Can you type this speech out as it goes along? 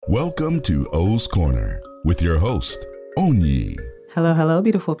Welcome to O's Corner with your host, Onyi. Hello,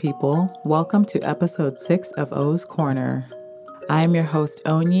 beautiful people. Welcome to episode 6 of O's Corner. I am your host,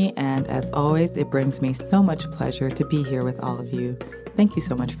 Onyi, and as always, it brings me so much pleasure to be here with all of you. Thank you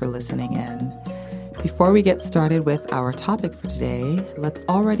so much for listening in. Before we get started with our topic for today, let's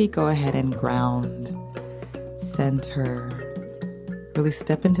already go ahead and ground, center, really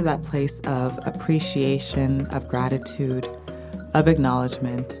step into that place of appreciation, of gratitude, of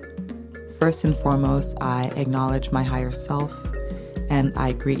acknowledgement. First and foremost, I acknowledge my higher self and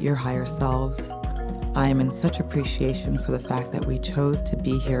I greet your higher selves. I am in such appreciation for the fact that we chose to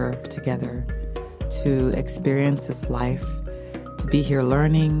be here together, to experience this life, to be here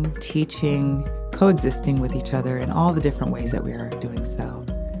learning, teaching, coexisting with each other in all the different ways that we are doing so.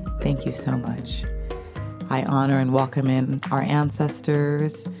 Thank you so much. I honor and welcome in our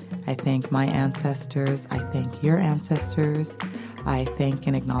ancestors. I thank my ancestors. I thank your ancestors. I thank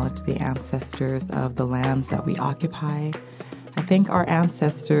and acknowledge the ancestors of the lands that we occupy. I thank our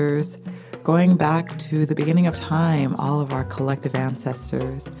ancestors going back to the beginning of time, all of our collective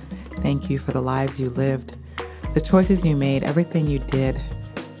ancestors. Thank you for the lives you lived, the choices you made, everything you did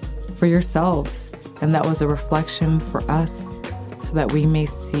for yourselves. And that was a reflection for us so that we may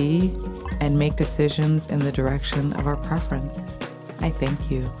see and make decisions in the direction of our preference. I thank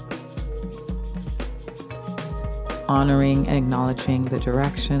you. Honoring and acknowledging the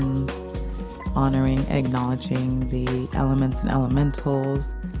directions, honoring and acknowledging the elements and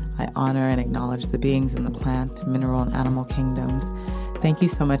elementals. I honor and acknowledge the beings in the plant, mineral, and animal kingdoms. Thank you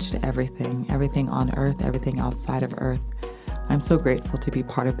so much to everything on earth, everything outside of earth. I'm so grateful to be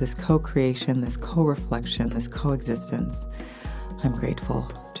part of this co-creation, this co-reflection, this coexistence. I'm grateful,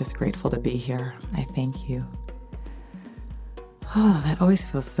 just grateful to be here. I thank you. Oh, that always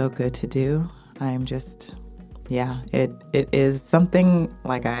feels so good to do. It is something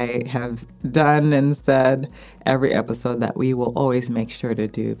like I have done and said every episode that we will always make sure to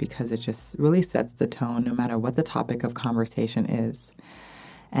do because it just really sets the tone no matter what the topic of conversation is.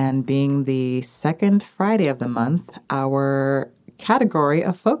 And being the second Friday of the month, our category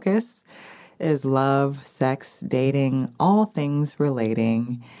of focus is love, sex, dating, all things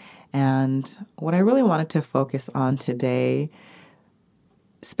relating. And what I really wanted to focus on today,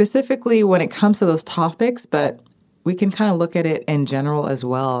 specifically when it comes to those topics, but we can kind of look at it in general as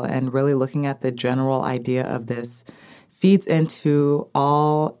well, and really looking at the general idea of this feeds into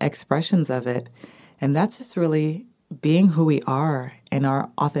all expressions of it. And that's just really being who we are in our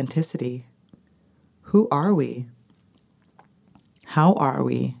authenticity. Who are we? How are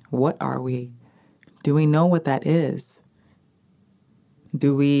we? What are we? Do we know what that is?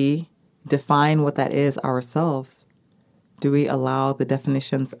 Do we define what that is ourselves? Do we allow the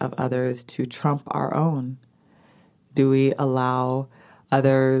definitions of others to trump our own? Do we allow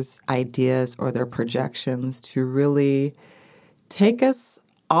others' ideas or their projections to really take us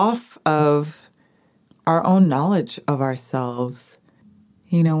off of our own knowledge of ourselves?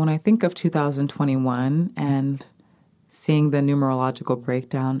 You know, when I think of 2021 and seeing the numerological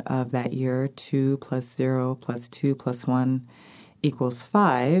breakdown of that year, 2 + 0 + 2 + 1 =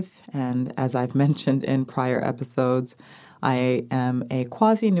 5, and as I've mentioned in prior episodes, I am a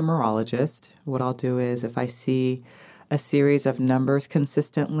quasi-numerologist. What I'll do is if I see a series of numbers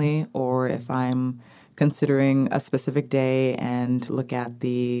consistently, or if I'm considering a specific day and look at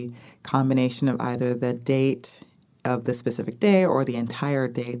the combination of either the date of the specific day or the entire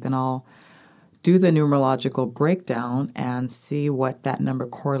date, then I'll do the numerological breakdown and see what that number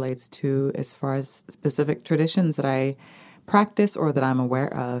correlates to as far as specific traditions that I practice or that I'm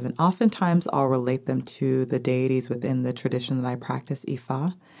aware of. And oftentimes I'll relate them to the deities within the tradition that I practice,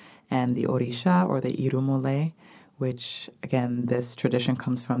 Ifa, and the Orisha or the Irumole, which, again, this tradition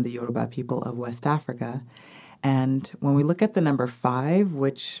comes from the Yoruba people of West Africa. And when we look at the number 5,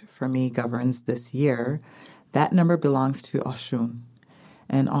 which for me governs this year, that number belongs to Oshun.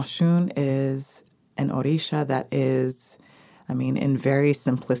 And Oshun is an Orisha that is, in very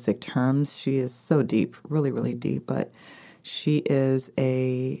simplistic terms, she is so deep, really, really deep, but she is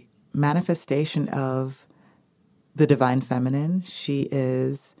a manifestation of the divine feminine. She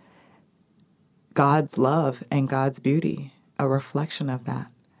is God's love and God's beauty, a reflection of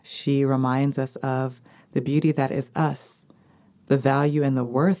that. She reminds us of the beauty that is us, the value and the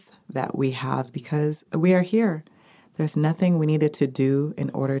worth that we have because we are here. There's nothing we needed to do in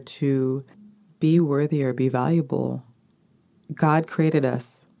order to be worthy or be valuable. God created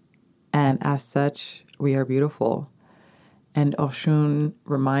us, and as such, we are beautiful. And Oshun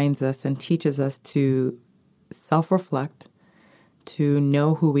reminds us and teaches us to self-reflect, to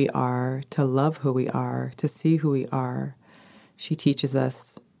know who we are, to love who we are, to see who we are. She teaches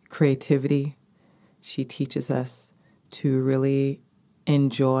us creativity. She teaches us to really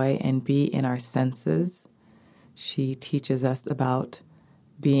enjoy and be in our senses. She teaches us about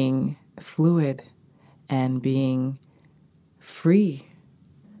being fluid and being free.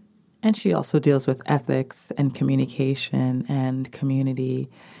 And she also deals with ethics and communication and community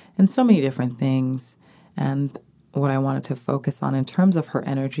and so many different things. And what I wanted to focus on in terms of her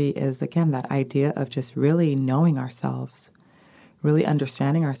energy is, again, that idea of just really knowing ourselves, really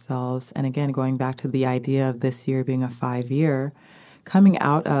understanding ourselves. And again, going back to the idea of this year being a 5-year, coming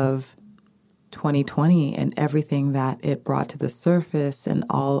out of 2020 and everything that it brought to the surface and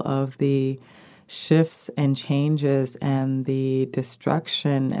all of the shifts and changes and the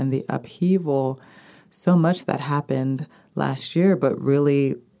destruction and the upheaval, so much that happened last year, but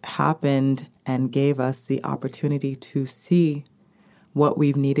really happened and gave us the opportunity to see what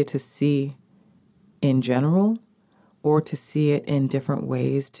we've needed to see in general, or to see it in different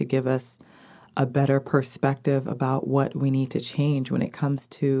ways to give us a better perspective about what we need to change when it comes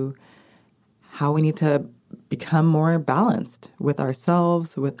to how we need to become more balanced with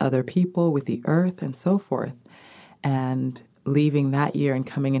ourselves, with other people, with the earth, and so forth. And leaving that year and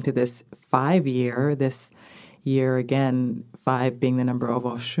coming into this 5-year, this year again, 5 being the number of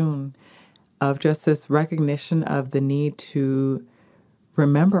Oshun, of just this recognition of the need to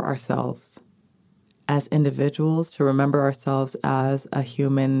remember ourselves as individuals, to remember ourselves as a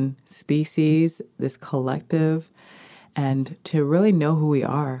human species, this collective, and to really know who we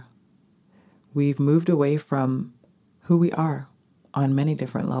are. We've moved away from who we are on many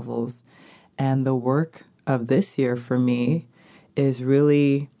different levels. And the work of this year for me is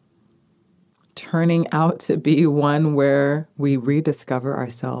really turning out to be one where we rediscover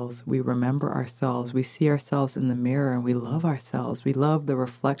ourselves, we remember ourselves, we see ourselves in the mirror, and we love ourselves. We love the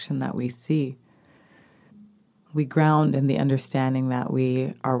reflection that we see. We ground in the understanding that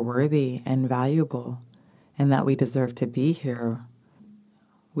we are worthy and valuable and that we deserve to be here.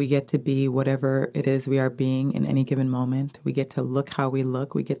 We get to be whatever it is we are being in any given moment. We get to look how we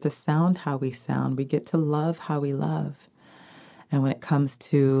look. We get to sound how we sound. We get to love how we love. And when it comes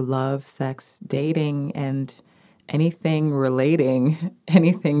to love, sex, dating, and anything relating,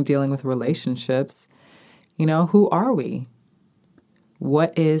 anything dealing with relationships, who are we?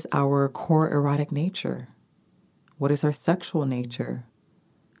 What is our core erotic nature? What is our sexual nature?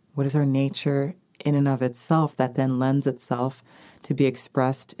 What is our nature in and of itself that then lends itself to be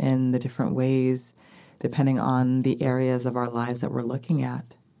expressed in the different ways depending on the areas of our lives that we're looking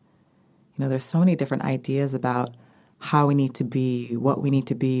at? There's so many different ideas about how we need to be, what we need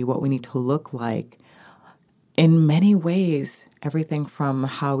to be, what we need to look like. In many ways, everything from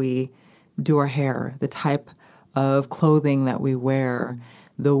how we do our hair, the type of clothing that we wear,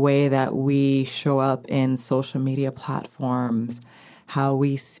 the way that we show up in social media platforms, how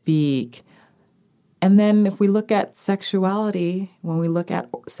we speak. And then if we look at sexuality, when we look at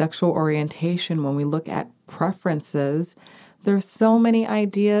sexual orientation, when we look at preferences, there's so many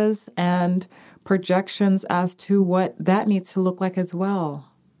ideas and projections as to what that needs to look like as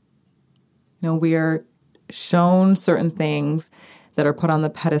well. We are shown certain things that are put on the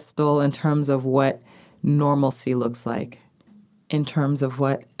pedestal in terms of what normalcy looks like, in terms of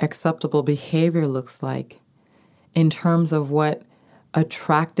what acceptable behavior looks like, in terms of what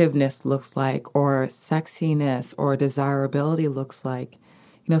attractiveness looks like, or sexiness or desirability looks like.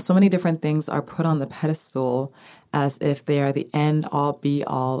 So many different things are put on the pedestal as if they are the end all be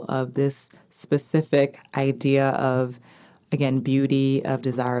all of this specific idea of, again, beauty, of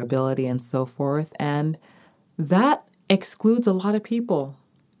desirability, and so forth. And that excludes a lot of people.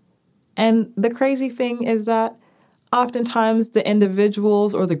 And the crazy thing is that oftentimes the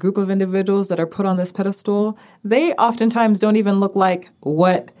individuals or the group of individuals that are put on this pedestal, they oftentimes don't even look like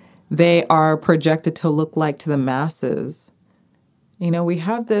what they are projected to look like to the masses. We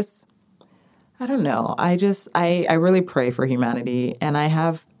have this, I don't know, I really pray for humanity, and I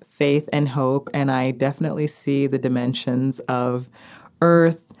have faith and hope, and I definitely see the dimensions of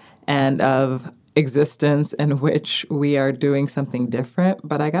Earth and of existence in which we are doing something different.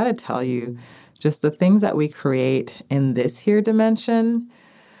 But I got to tell you, just the things that we create in this here dimension,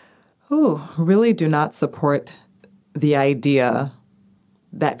 really do not support the idea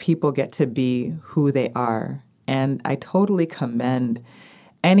that people get to be who they are. And I totally commend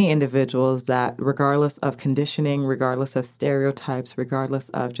any individuals that, regardless of conditioning, regardless of stereotypes, regardless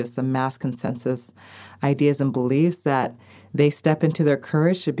of just some mass consensus ideas and beliefs, that they step into their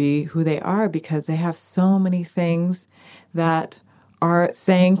courage to be who they are, because they have so many things that are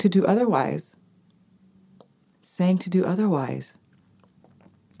saying to do otherwise.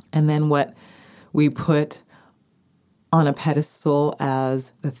 And then what we put on a pedestal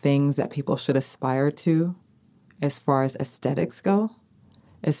as the things that people should aspire to as far as aesthetics go,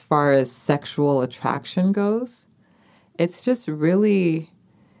 as far as sexual attraction goes. It's just really,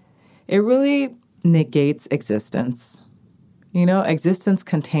 it really negates existence. You know, existence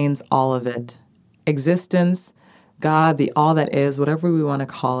contains all of it. Existence, God, the all that is, whatever we want to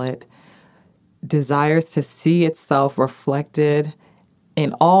call it, desires to see itself reflected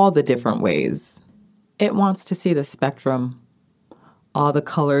in all the different ways. It wants to see the spectrum, all the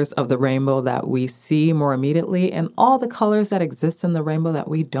colors of the rainbow that we see more immediately, and all the colors that exist in the rainbow that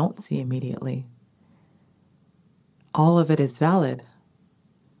we don't see immediately. All of it is valid.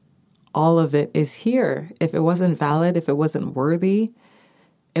 All of it is here. If it wasn't valid, if it wasn't worthy,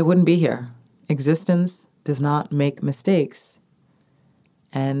 it wouldn't be here. Existence does not make mistakes.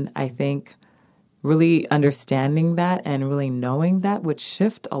 And I think really understanding that and really knowing that would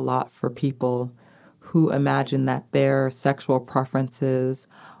shift a lot for people who imagine that their sexual preferences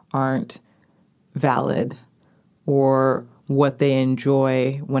aren't valid, or what they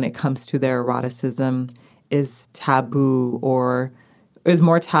enjoy when it comes to their eroticism is taboo, or is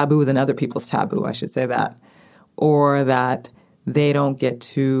more taboo than other people's taboo, I should say that, or that they don't get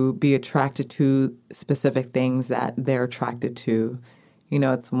to be attracted to specific things that they're attracted to. You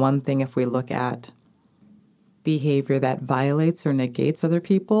know, it's one thing if we look at behavior that violates or negates other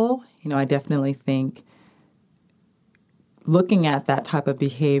people. You know, I definitely think looking at that type of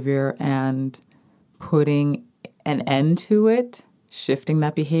behavior and putting an end to it, shifting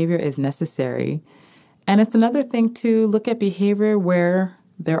that behavior is necessary. And it's another thing to look at behavior where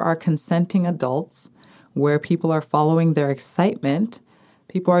there are consenting adults, where people are following their excitement,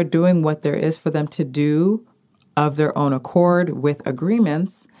 people are doing what there is for them to do of their own accord with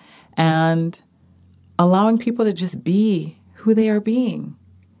agreements, and allowing people to just be who they are being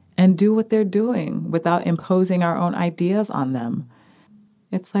and do what they're doing without imposing our own ideas on them.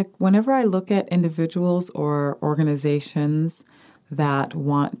 It's like whenever I look at individuals or organizations that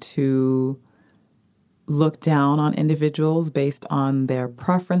want to look down on individuals based on their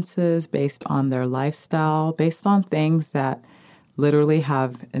preferences, based on their lifestyle, based on things that literally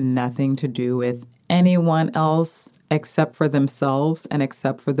have nothing to do with anyone else except for themselves and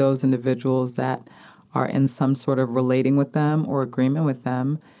except for those individuals that are in some sort of relating with them or agreement with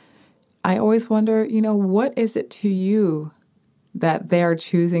them, I always wonder, you know, what is it to you that they are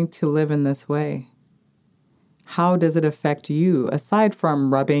choosing to live in this way? How does it affect you, aside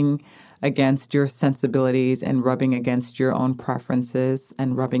from rubbing against your sensibilities and rubbing against your own preferences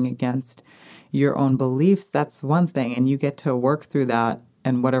and rubbing against your own beliefs? That's one thing, and you get to work through that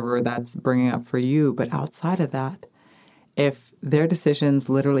and whatever that's bringing up for you. But outside of that, if their decisions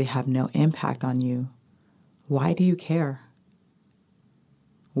literally have no impact on you, why do you care?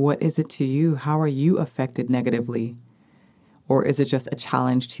 What is it to you? How are you affected negatively? Or is it just a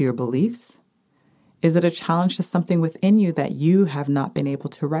challenge to your beliefs? Is it a challenge to something within you that you have not been able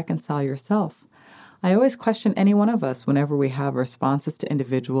to reconcile yourself? I always question any one of us whenever we have responses to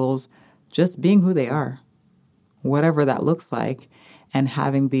individuals just being who they are, whatever that looks like, and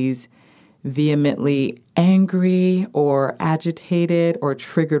having these vehemently angry or agitated or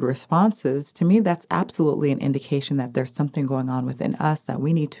triggered responses. To me, that's absolutely an indication that there's something going on within us that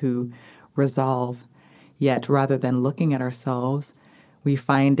we need to resolve. Yet, rather than looking at ourselves, we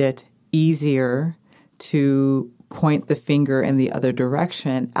find it easier to point the finger in the other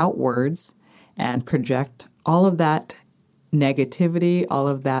direction outwards and project all of that negativity, all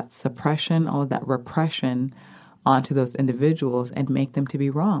of that suppression, all of that repression onto those individuals and make them to be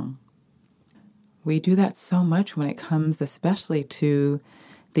wrong. We do that so much when it comes especially to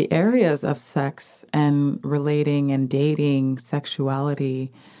the areas of sex and relating and dating,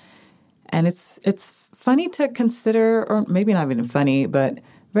 sexuality. And it's funny to consider, or maybe not even funny, but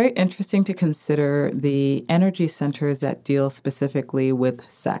very interesting to consider the energy centers that deal specifically with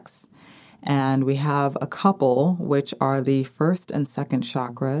sex. And we have a couple, which are the first and second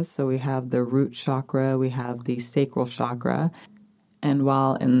chakras. So we have the root chakra, we have the sacral chakra. And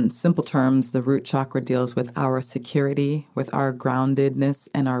while in simple terms, the root chakra deals with our security, with our groundedness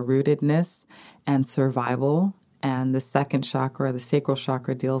and our rootedness and survival. And the second chakra, the sacral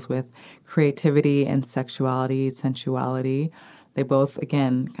chakra, deals with creativity and sexuality, sensuality. They both,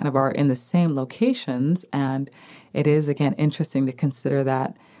 again, kind of are in the same locations. And it is, again, interesting to consider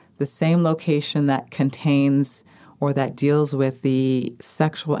that the same location that contains or that deals with the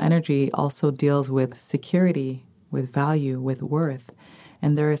sexual energy also deals with security, with value, with worth.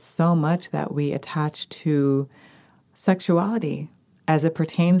 And there is so much that we attach to sexuality as it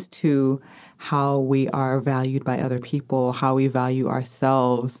pertains to how we are valued by other people, how we value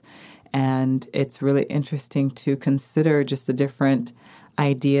ourselves, And it's really interesting to consider just the different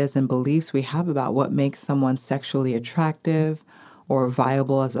ideas and beliefs we have about what makes someone sexually attractive or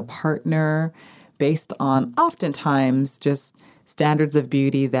viable as a partner, based on oftentimes just standards of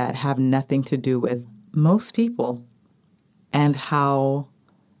beauty that have nothing to do with most people, and how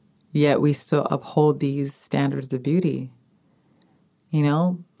yet we still uphold these standards of beauty. You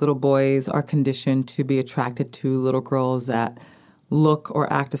know, little boys are conditioned to be attracted to little girls that look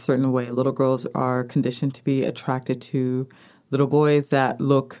or act a certain way. Little girls are conditioned to be attracted to little boys that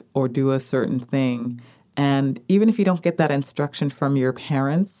look or do a certain thing. And even if you don't get that instruction from your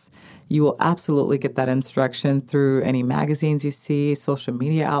parents, you will absolutely get that instruction through any magazines you see, social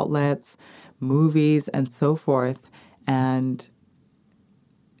media outlets, movies, and so forth. And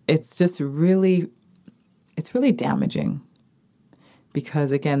it's really damaging.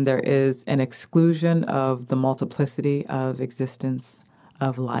 Because, again, there is an exclusion of the multiplicity of existence,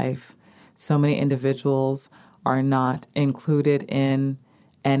 of life. So many individuals are not included in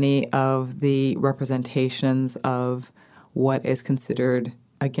any of the representations of what is considered,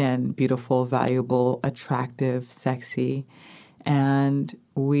 again, beautiful, valuable, attractive, sexy. And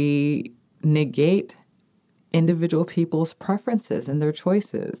we negate individual people's preferences and their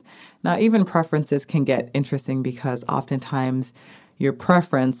choices. Now, even preferences can get interesting because oftentimes your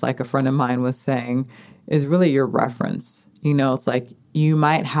preference, like a friend of mine was saying, is really your reference. You know, it's like you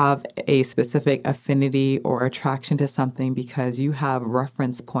might have a specific affinity or attraction to something because you have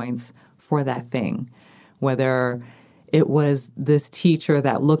reference points for that thing. Whether it was this teacher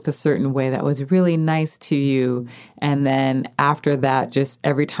that looked a certain way that was really nice to you, and then after that, just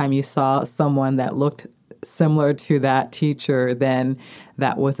every time you saw someone that looked similar to that teacher, then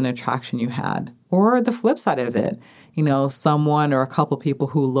that was an attraction you had. Or the flip side of it, you know, someone or a couple people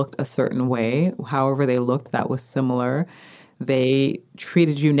who looked a certain way, however they looked that was similar, they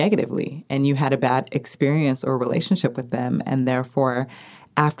treated you negatively and you had a bad experience or relationship with them. And therefore,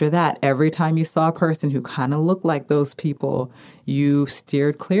 after that, every time you saw a person who kind of looked like those people, you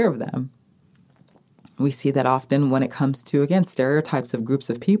steered clear of them. We see that often when it comes to, again, stereotypes of groups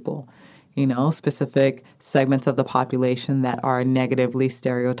of people. You know, specific segments of the population that are negatively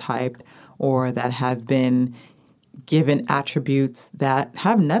stereotyped or that have been given attributes that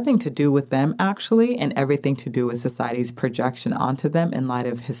have nothing to do with them, actually, and everything to do with society's projection onto them in light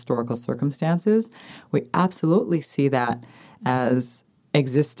of historical circumstances. We absolutely see that as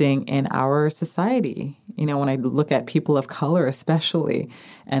existing in our society. You know, when I look at people of color especially,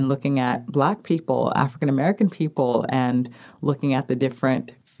 and looking at Black people, African American people, and looking at the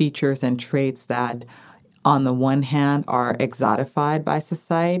different features and traits that on the one hand are exotified by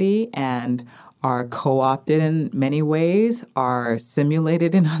society and are co-opted in many ways, are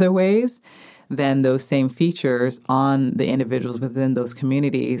simulated in other ways, then those same features on the individuals within those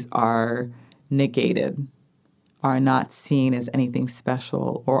communities are negated, are not seen as anything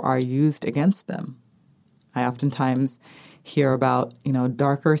special, or are used against them. I oftentimes hear about, you know,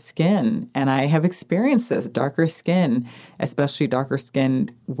 darker skin, and I have experienced this, darker skin, especially darker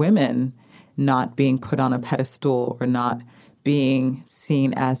skinned women not being put on a pedestal or not being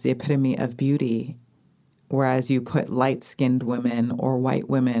seen as the epitome of beauty, whereas you put light-skinned women or white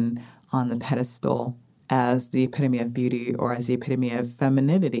women on the pedestal as the epitome of beauty or as the epitome of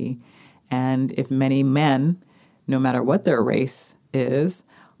femininity. And if many men, no matter what their race is,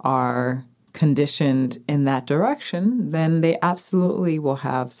 are conditioned in that direction, then they absolutely will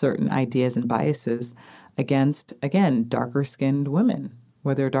have certain ideas and biases against, again, darker-skinned women,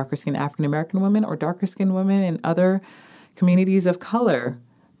 whether darker-skinned African-American women or darker-skinned women in other communities of color.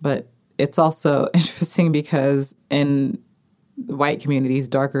 But it's also interesting because in white communities,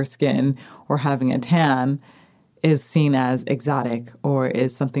 darker skin or having a tan is seen as exotic or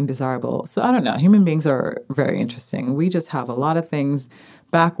is something desirable. So I don't know. Human beings are very interesting. We just have a lot of things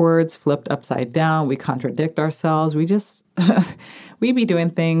backwards, flipped upside down. We contradict ourselves. We just, we be doing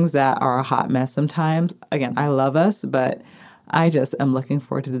things that are a hot mess sometimes. Again, I love us, but I just am looking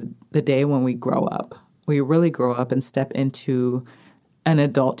forward to the day when we grow up. We really grow up and step into an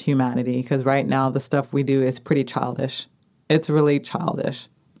adult humanity, because right now the stuff we do is pretty childish. It's really childish.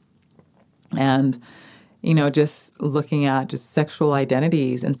 And, you know, just looking at just sexual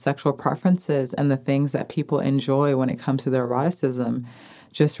identities and sexual preferences and the things that people enjoy when it comes to their eroticism,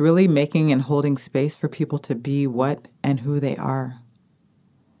 just really making and holding space for people to be what and who they are.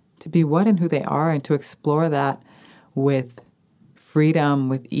 To be what and who they are, and to explore that with freedom,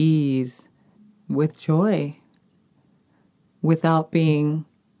 with ease, with joy, without being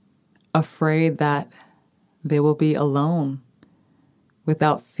afraid that they will be alone,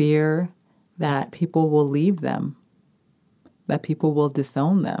 without fear that people will leave them, that people will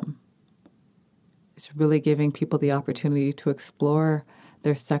disown them, It's really giving people the opportunity to explore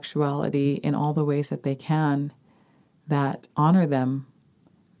their sexuality in all the ways that they can, that honor them,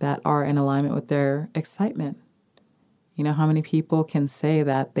 that are in alignment with their excitement. You know, how many people can say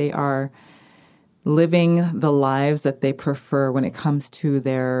that they are living the lives that they prefer when it comes to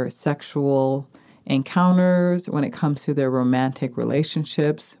their sexual encounters, when it comes to their romantic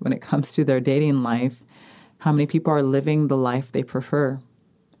relationships, when it comes to their dating life? How many people are living the life they prefer,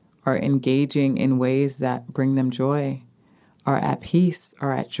 are engaging in ways that bring them joy, are at peace,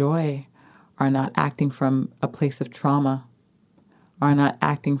 are at joy, are not acting from a place of trauma, are not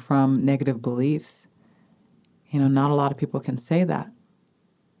acting from negative beliefs? You know, not a lot of people can say that.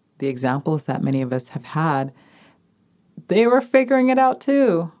 The examples that many of us have had, they were figuring it out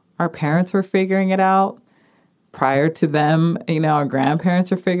too. Our parents were figuring it out. Prior to them, you know, our grandparents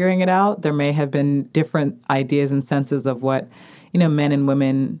were figuring it out. There may have been different ideas and senses of what, you know, men and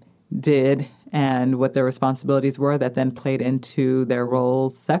women did and what their responsibilities were that then played into their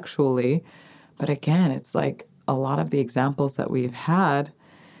roles sexually. But again, it's like a lot of the examples that we've had,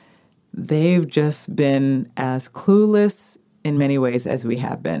 they've just been as clueless in many ways as we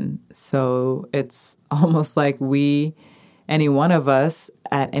have been. So it's almost like any one of us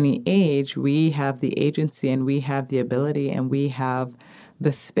at any age, we have the agency and we have the ability and we have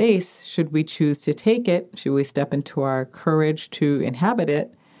the space, should we choose to take it, should we step into our courage to inhabit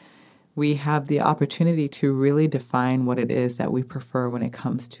it, we have the opportunity to really define what it is that we prefer when it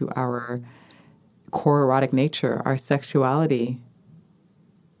comes to our core erotic nature, our sexuality,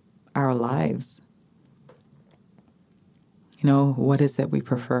 our lives. You know, what is it we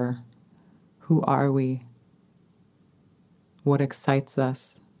prefer? Who are we? What excites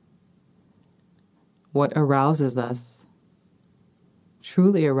us? What arouses us?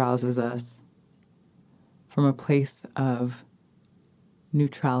 Truly arouses us from a place of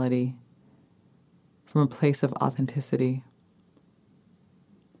neutrality, from a place of authenticity?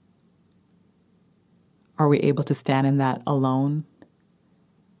 Are we able to stand in that alone,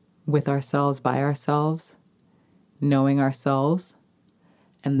 with ourselves, by ourselves, knowing ourselves,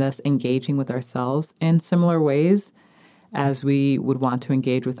 and thus engaging with ourselves in similar ways as we would want to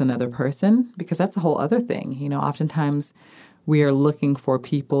engage with another person? Because that's a whole other thing. You know, oftentimes we are looking for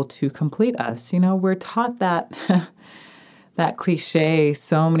people to complete us. You know, we're taught that that cliche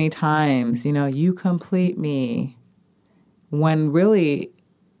so many times, you know, you complete me, when really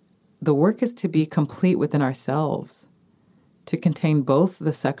the work is to be complete within ourselves, to contain both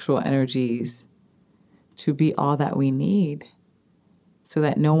the sexual energies, to be all that we need, so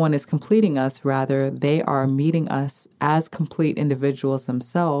that no one is completing us. Rather, they are meeting us as complete individuals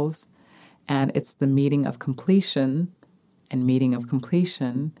themselves. And it's the meeting of completion and meeting of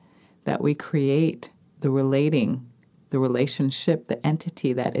completion that we create the relating, the relationship, the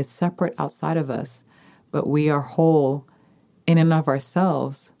entity that is separate outside of us, but we are whole in and of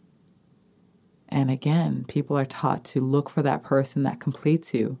ourselves. And again, people are taught to look for that person that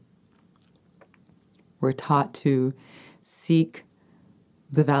completes you. We're taught to seek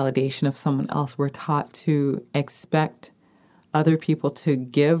the validation of someone else. We're taught to expect other people to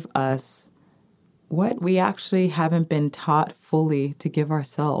give us what we actually haven't been taught fully to give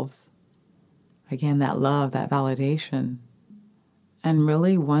ourselves. Again, that love, that validation. And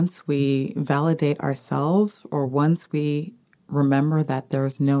really, once we validate ourselves, or once we remember that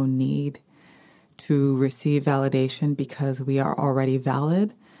there's no need to receive validation because we are already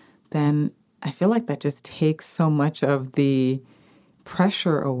valid, then I feel like that just takes so much of the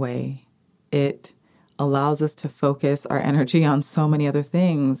pressure away. It allows us to focus our energy on so many other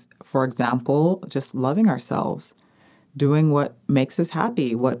things. For example, just loving ourselves, doing what makes us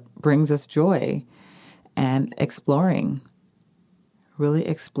happy, what brings us joy, and exploring, really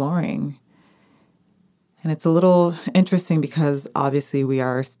exploring. And it's a little interesting because obviously we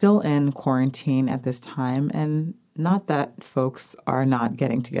are still in quarantine at this time, and not that folks are not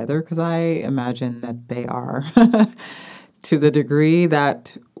getting together, because I imagine that they are. To the degree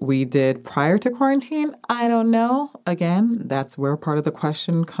that we did prior to quarantine, I don't know. Again, that's where part of the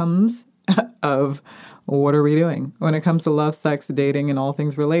question comes of what are we doing when it comes to love, sex, dating, and all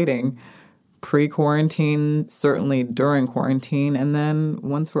things relating. Pre-quarantine, certainly during quarantine, and then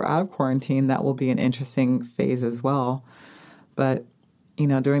once we're out of quarantine, that will be an interesting phase as well. But, you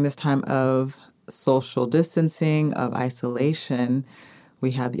know, during this time of social distancing, of isolation,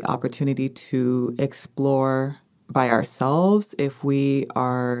 we have the opportunity to explore by ourselves if we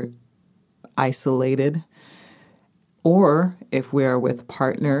are isolated, or if we are with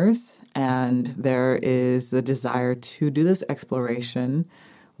partners and there is the desire to do this exploration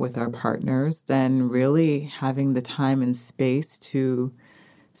with our partners, then really having the time and space to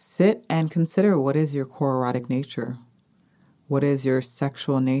sit and consider, what is your core erotic nature? What is your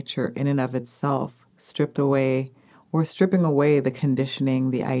sexual nature in and of itself, stripping away the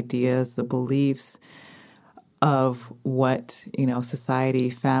conditioning, the ideas, the beliefs of what, society,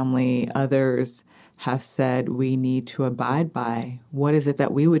 family, others have said we need to abide by? What is it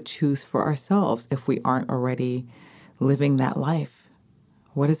that we would choose for ourselves if we aren't already living that life?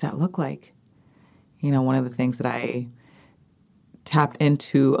 What does that look like? One of the things that I tapped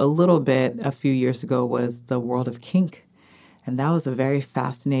into a little bit a few years ago was the world of kink. And that was a very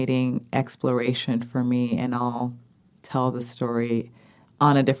fascinating exploration for me. And I'll tell the story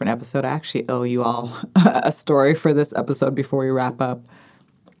on a different episode. I actually owe you all a story for this episode before we wrap up.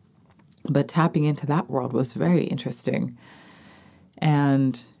 But tapping into that world was very interesting.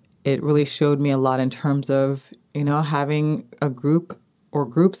 And it really showed me a lot in terms of, having a group or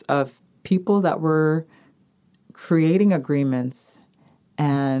groups of people that were creating agreements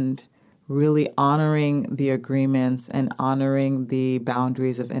and really honoring the agreements and honoring the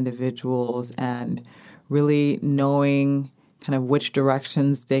boundaries of individuals and really knowing kind of which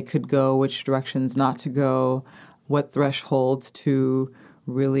directions they could go, which directions not to go, what thresholds to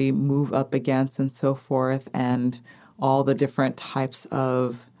really move up against and so forth, and all the different types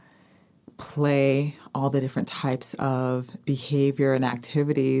of play, all the different types of behavior and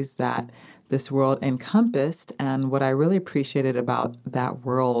activities that this world encompassed. And what I really appreciated about that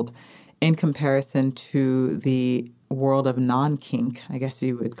world in comparison to the world of non-kink, I guess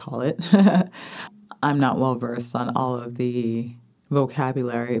you would call it. I'm not well versed on all of the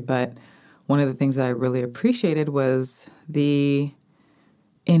vocabulary, but one of the things that I really appreciated was the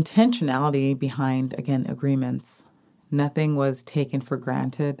intentionality behind, again, agreements. Nothing was taken for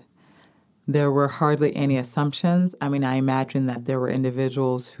granted. There were hardly any assumptions. I mean, I imagine that there were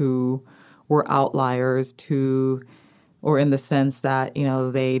individuals who were outliers or in the sense that,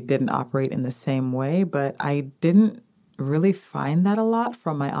 they didn't operate in the same way, but I didn't really find that a lot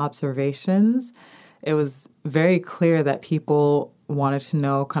from my observations. It was very clear that people wanted to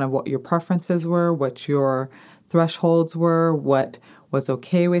know kind of what your preferences were, what your thresholds were, what was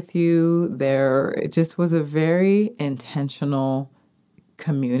okay with you. It just was a very intentional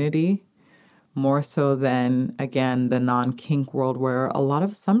community, more so than, again, the non-kink world where a lot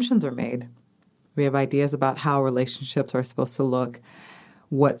of assumptions are made. We have ideas about how relationships are supposed to look,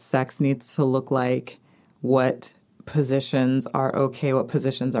 what sex needs to look like, what positions are okay, what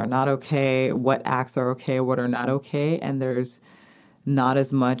positions are not okay, what acts are okay, what are not okay, and there's not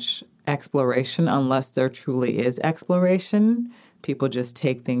as much exploration unless there truly is exploration. People just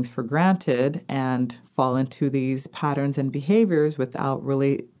take things for granted and fall into these patterns and behaviors without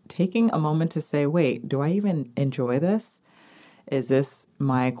really taking a moment to say, wait, do I even enjoy this? Is this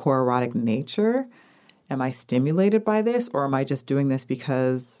my core erotic nature? Am I stimulated by this? Or am I just doing this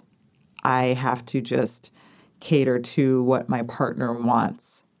because I have to just cater to what my partner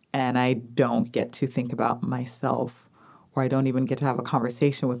wants and I don't get to think about myself, or I don't even get to have a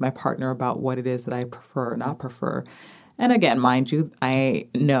conversation with my partner about what it is that I prefer or not prefer? And again, mind you, I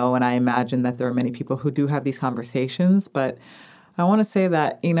know and I imagine that there are many people who do have these conversations, but I want to say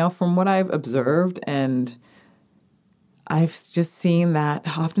that, from what I've observed, and I've just seen that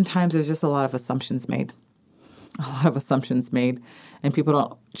oftentimes there's just a lot of assumptions made. And people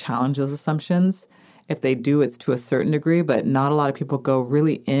don't challenge those assumptions. If they do, it's to a certain degree, but not a lot of people go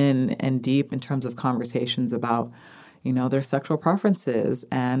really in and deep in terms of conversations about, their sexual preferences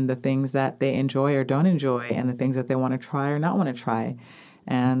and the things that they enjoy or don't enjoy and the things that they want to try or not want to try.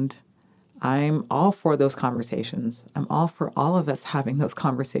 And I'm all for those conversations. I'm all for all of us having those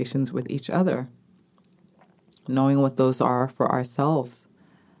conversations with each other, knowing what those are for ourselves.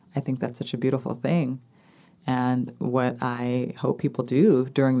 I think that's such a beautiful thing. And what I hope people do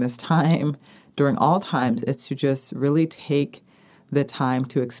during this time, during all times, is to just really take the time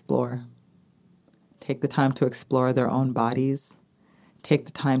to explore. Take the time to explore their own bodies. Take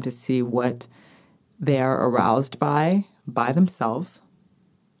the time to see what they are aroused by themselves.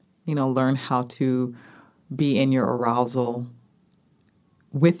 Learn how to be in your arousal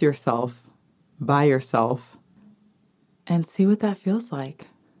with yourself, by yourself, and see what that feels like.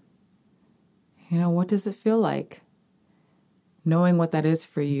 What does it feel like? Knowing what that is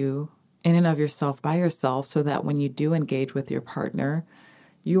for you in and of yourself, by yourself, so that when you do engage with your partner,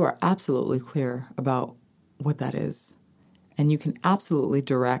 you are absolutely clear about what that is. And you can absolutely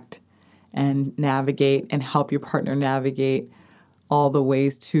direct and navigate and help your partner navigate all the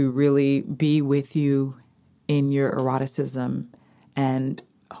ways to really be with you in your eroticism. And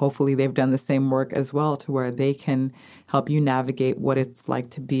hopefully they've done the same work as well, to where they can help you navigate what it's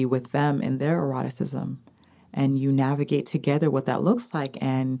like to be with them in their eroticism. and you navigate together what that looks like.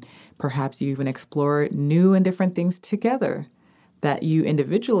 And perhaps you even explore new and different things together that you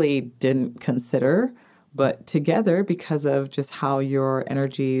individually didn't consider, but together, because of just how your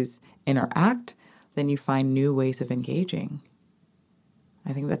energies interact, then you find new ways of engaging.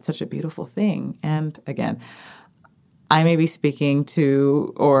 I think that's such a beautiful thing. And again, I may be speaking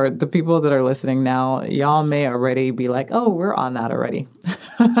to, or the people that are listening now, y'all may already be like, oh, we're on that already.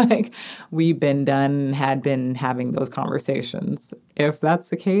 Like, we've had been having those conversations. If that's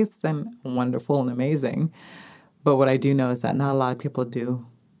the case, then wonderful and amazing. But what I do know is that not a lot of people do.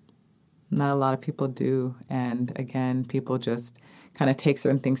 Not a lot of people do. And again, people just kind of take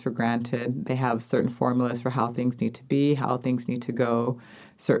certain things for granted. They have certain formulas for how things need to be, how things need to go.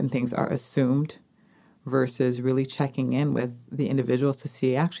 Certain things are assumed versus really checking in with the individuals to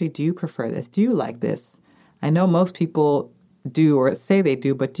see, actually, do you prefer this? Do you like this? I know most people do or say they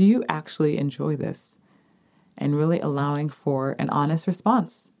do, but do you actually enjoy this? And really allowing for an honest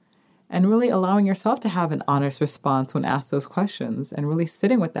response. And really allowing yourself to have an honest response when asked those questions, and really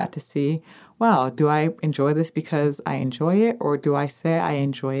sitting with that to see, wow, do I enjoy this because I enjoy it? Or do I say I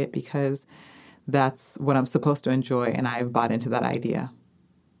enjoy it because that's what I'm supposed to enjoy and I've bought into that idea?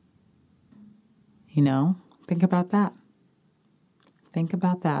 You know, think about that. Think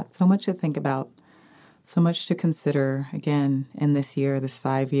about that. So much to think about. So much to consider, again, in this year, this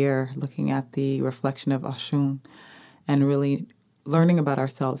 5-year, looking at the reflection of Oshun and really learning about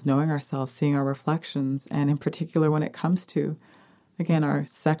ourselves, knowing ourselves, seeing our reflections, and in particular when it comes to, again, our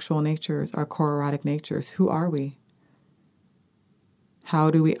sexual natures, our core erotic natures. Who are we?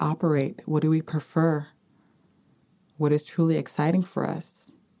 How do we operate? What do we prefer? What is truly exciting for us?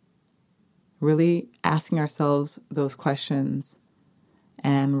 Really asking ourselves those questions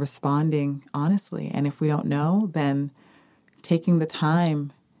and responding honestly. And if we don't know, then taking the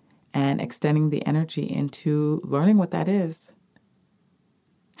time and extending the energy into learning what that is.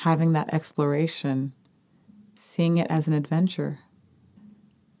 Having that exploration, seeing it as an adventure,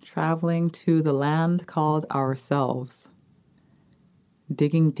 traveling to the land called ourselves,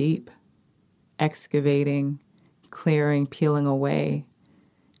 digging deep, excavating, clearing, peeling away,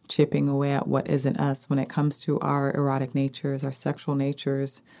 chipping away at what isn't us when it comes to our erotic natures, our sexual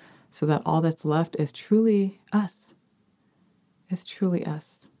natures, so that all that's left is truly us. It's truly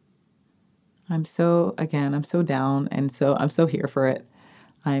us. I'm so down, and so I'm so here for it.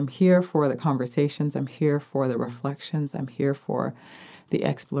 I'm here for the conversations. I'm here for the reflections. I'm here for the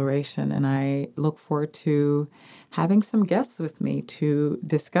exploration. And I look forward to having some guests with me to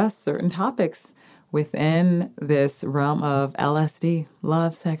discuss certain topics within this realm of LSD,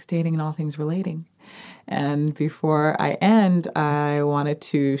 love, sex, dating, and all things relating. And before I end, I wanted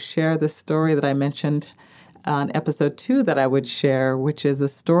to share the story that I mentioned on episode 2 that I would share, which is a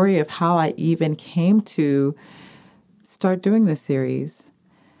story of how I even came to start doing this series.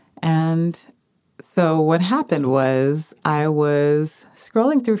 And so what happened was I was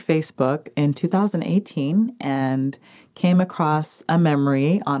scrolling through Facebook in 2018 and came across a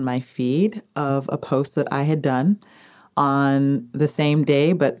memory on my feed of a post that I had done on the same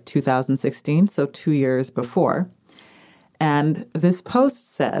day, but 2016, so 2 years before. And this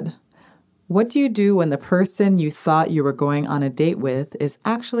post said, "What do you do when the person you thought you were going on a date with is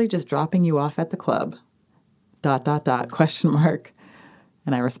actually just dropping you off at the club? ...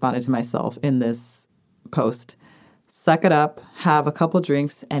 And I responded to myself in this post, "Suck it up, have a couple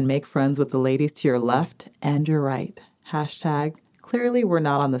drinks, and make friends with the ladies to your left and your right. Hashtag, clearly we're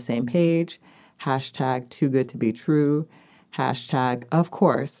not on the same page. Hashtag, too good to be true. Hashtag, of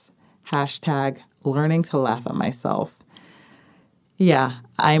course. Hashtag, learning to laugh at myself." Yeah,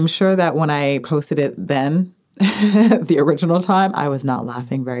 I'm sure that when I posted it then, the original time, I was not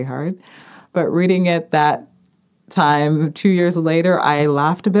laughing very hard. But reading it that time, 2 years later, I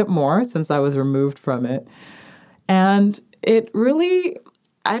laughed a bit more since I was removed from it. And it really,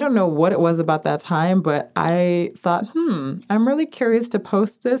 I don't know what it was about that time, but I thought, I'm really curious to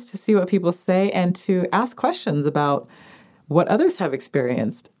post this to see what people say and to ask questions about what others have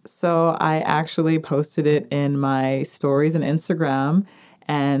experienced. So I actually posted it in my stories on Instagram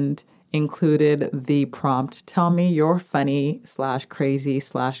and included the prompt, "Tell me your funny / crazy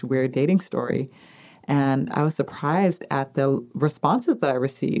 / weird dating story." And I was surprised at the responses that I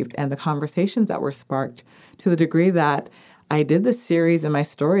received and the conversations that were sparked, to the degree that I did this series in my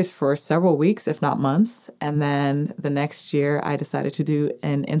stories for several weeks, if not months. And then the next year, I decided to do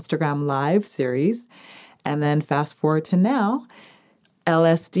an Instagram Live series. And then fast forward to now,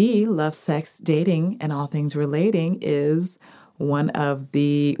 LSD, love, sex, dating, and all things relating, is one of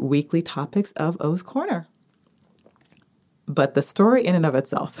the weekly topics of O's Corner. But the story in and of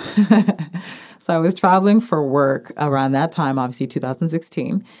itself. So I was traveling for work around that time, obviously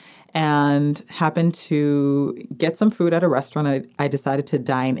 2016, and happened to get some food at a restaurant. I decided to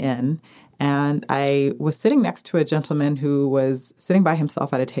dine in. And I was sitting next to a gentleman who was sitting by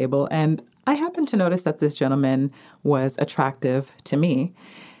himself at a table. And I happened to notice that this gentleman was attractive to me.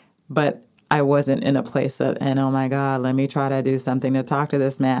 But I wasn't in a place of, and oh my God, let me try to do something to talk to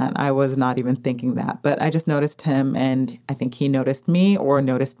this man. I was not even thinking that. But I just noticed him, and I think he noticed me or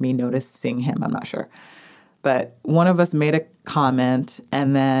noticed me noticing him. I'm not sure. But one of us made a comment,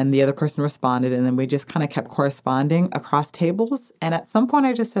 and then the other person responded, and then we just kind of kept corresponding across tables. And at some point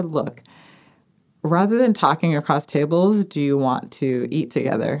I just said, look, rather than talking across tables, do you want to eat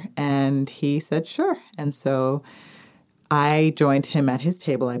together? And he said, sure. And so I joined him at his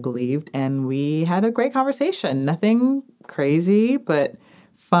table, I believed, and we had a great conversation. Nothing crazy, but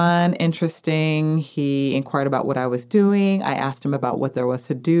fun, interesting. He inquired about what I was doing. I asked him about what there was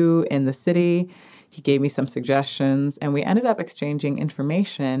to do in the city. He gave me some suggestions, and we ended up exchanging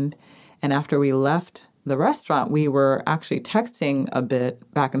information. And after we left the restaurant, we were actually texting a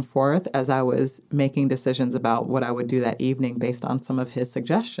bit back and forth as I was making decisions about what I would do that evening based on some of his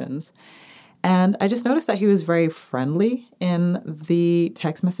suggestions. And I just noticed that he was very friendly in the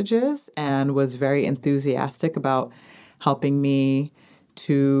text messages and was very enthusiastic about helping me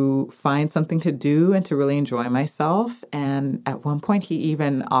to find something to do and to really enjoy myself. And at one point, he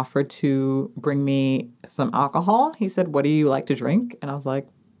even offered to bring me some alcohol. He said, what do you like to drink? And I was like,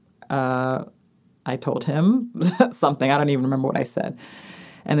 I told him something. I don't even remember what I said.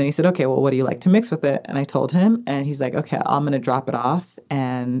 And then he said, okay, well, what do you like to mix with it? And I told him, and he's like, okay, I'm going to drop it off.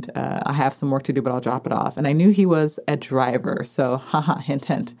 And I have some work to do, but I'll drop it off. And I knew he was a driver. So, hint,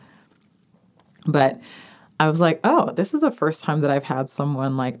 hint. But I was like, oh, this is the first time that I've had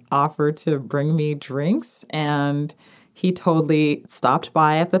someone like offer to bring me drinks. And he totally stopped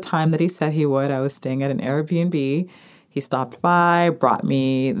by at the time that he said he would. I was staying at an Airbnb. He stopped by, brought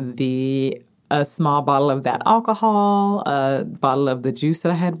me a small bottle of that alcohol, a bottle of the juice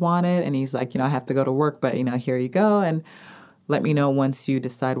that I had wanted. And he's like, I have to go to work, but, here you go. And let me know once you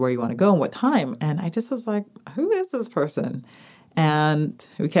decide where you want to go and what time. And I just was like, who is this person? And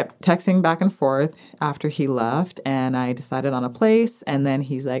we kept texting back and forth after he left, and I decided on a place. And then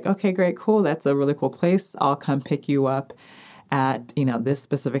he's like, okay, great, cool. That's a really cool place. I'll come pick you up at, this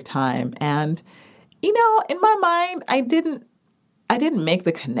specific time. And, in my mind, I didn't make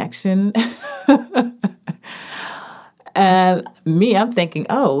the connection. And I'm thinking,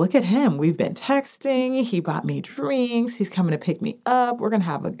 oh, look at him. We've been texting. He bought me drinks. He's coming to pick me up. We're going to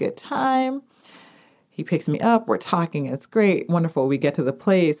have a good time. He picks me up. We're talking. It's great. Wonderful. We get to the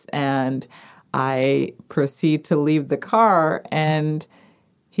place and I proceed to leave the car. And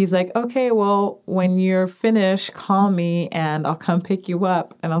he's like, okay, well, when you're finished, call me and I'll come pick you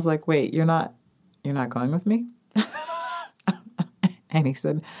up. And I was like, wait, you're not going with me? And he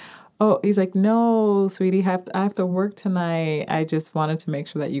said, he's like, no, sweetie, I have to work tonight. I just wanted to make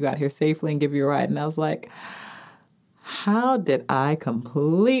sure that you got here safely and give you a ride. And I was like, how did I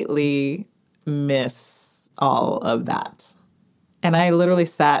completely miss all of that? And I literally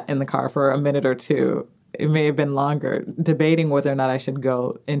sat in the car for a minute or two, it may have been longer, debating whether or not I should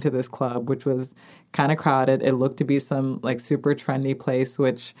go into this club, which was kind of crowded. It looked to be some like super trendy place,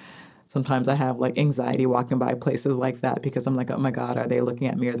 which sometimes I have like anxiety walking by places like that because I'm like, oh my God, are they looking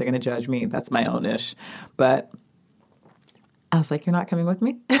at me? Are they going to judge me? That's my own ish. But I was like, you're not coming with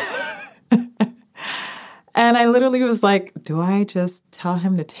me? And I literally was like, do I just tell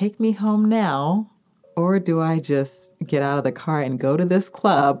him to take me home now? Or do I just get out of the car and go to this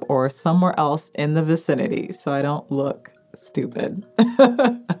club or somewhere else in the vicinity so I don't look stupid?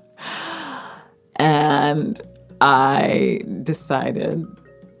 And I decided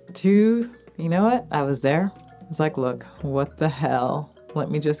to, you know what? I was there. I was like, look, what the hell? Let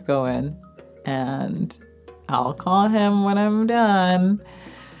me just go in and I'll call him when I'm done.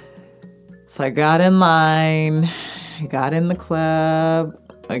 So I got in line, got in the club,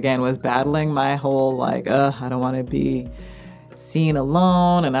 again, was battling my whole like, I don't want to be seen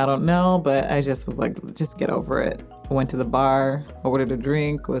alone and I don't know, but I just was like, just get over it. I went to the bar, ordered a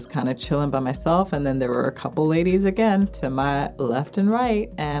drink, was kind of chilling by myself. And then there were a couple ladies again to my left and right.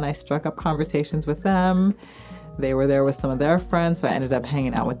 And I struck up conversations with them. They were there with some of their friends. So I ended up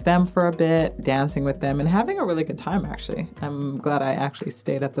hanging out with them for a bit, dancing with them and having a really good time, actually. I'm glad I actually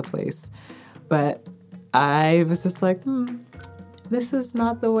stayed at the place. But I was just like, this is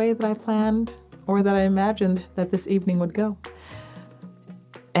not the way that I planned or that I imagined that this evening would go.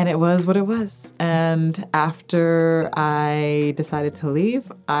 And it was what it was. And after I decided to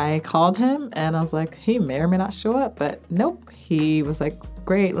leave, I called him and I was like, he may or may not show up. But nope. He was like,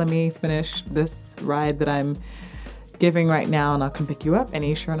 great, let me finish this ride that I'm giving right now and I'll come pick you up. And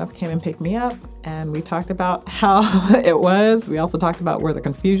he sure enough came and picked me up. And we talked about how it was. We also talked about where the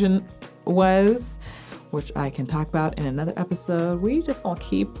confusion was, which I can talk about in another episode. We just gonna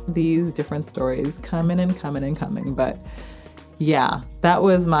keep these different stories coming and coming and coming. But yeah, that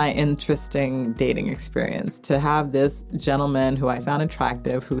was my interesting dating experience, to have this gentleman who I found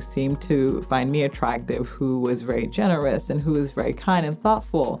attractive, who seemed to find me attractive, who was very generous and who was very kind and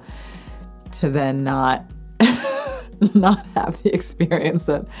thoughtful, to then not have the experience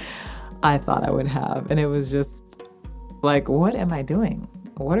that I thought I would have. And it was just like, what am I doing?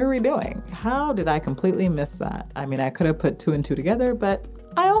 What are we doing? How did I completely miss that? I mean, I could have put 2 and 2 together, but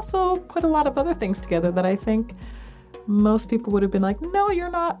I also put a lot of other things together that I think most people would have been like, no, you're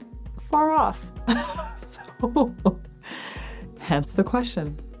not far off. So, hence the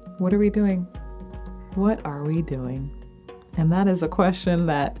question, what are we doing? What are we doing? And that is a question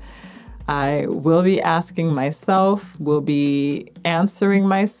that I will be asking myself, will be answering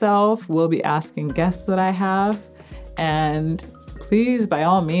myself, will be asking guests that I have. And please, by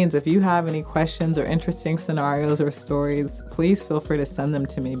all means, if you have any questions or interesting scenarios or stories, please feel free to send them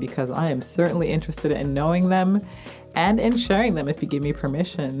to me, because I am certainly interested in knowing them and in sharing them if you give me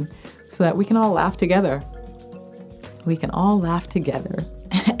permission, so that we can all laugh together. We can all laugh together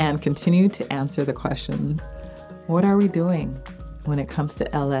and continue to answer the questions. What are we doing when it comes to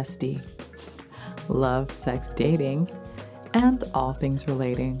LSD? Love, sex, dating, and all things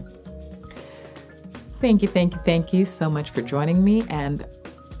relating. Thank you so much for joining me. And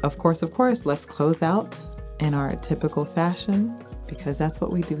of course, let's close out in our typical fashion, because that's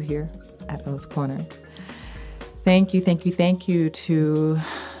what we do here at O's Corner. Thank you to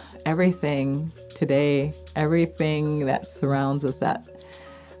everything today, everything that surrounds us, that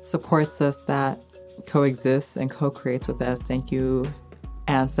supports us, that coexists and co-creates with us. Thank you,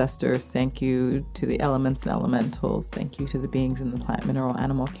 ancestors. Thank you to the elements and elementals. Thank you to the beings in the plant, mineral,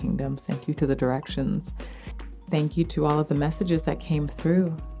 animal kingdoms. Thank you to the directions. Thank you to all of the messages that came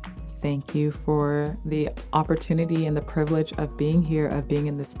through. Thank you for the opportunity and the privilege of being here, of being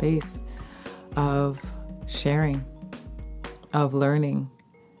in the space, of sharing, of learning,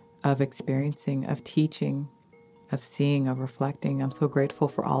 of experiencing, of teaching, of seeing, of reflecting. I'm so grateful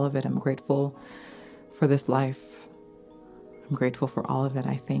for all of it. I'm grateful for this life. I'm grateful for all of it.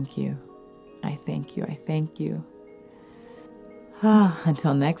 I thank you. I thank you.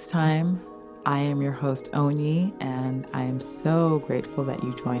 Until next time, I am your host, Onyi, and I am so grateful that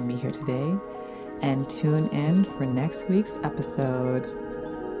you joined me here today. And tune in for next week's episode.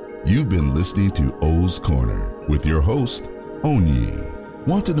 You've been listening to O's Corner with your host, Onyi.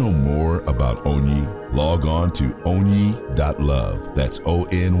 Want to know more about Onyi? Log on to onyi.love. That's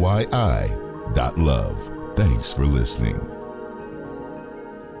ONYI.love. Thanks for listening.